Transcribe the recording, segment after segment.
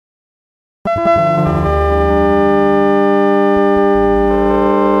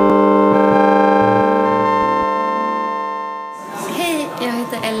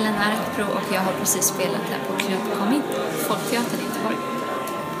precis spelat här på Klubb Kom, Folkteatern i Göteborg.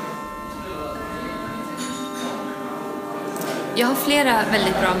 Jag har flera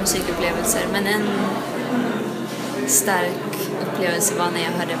väldigt bra musikupplevelser, men en stark upplevelse var när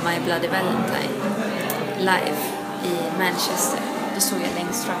jag hörde My Bloody Valentine live i Manchester. Då stod jag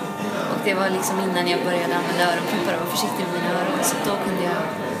längst fram. Och det var liksom innan jag började använda öronproppar och var försiktig med mina öron. Så då kunde jag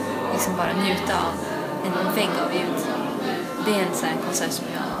liksom bara njuta av en vägg av ljud. Det är en sån här konsert som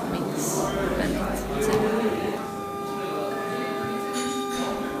jag minns väldigt tydligt.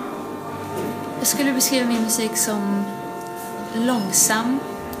 Jag skulle beskriva min musik som långsam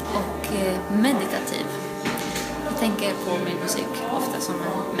och meditativ. Jag tänker på min musik ofta som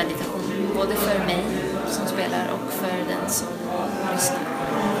en meditation, både för mig som spelar och för den som lyssnar.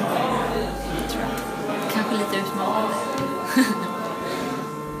 Tror jag. Kanske lite utmanande.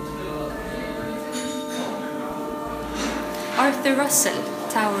 Arthur Russell,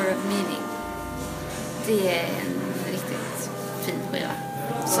 Tower of Meaning. Det är en riktigt fin skiva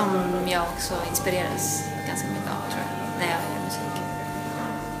som jag också inspireras ganska mycket av, tror jag, när jag hör musik.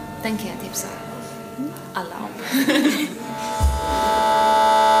 Den kan jag tipsa alla om.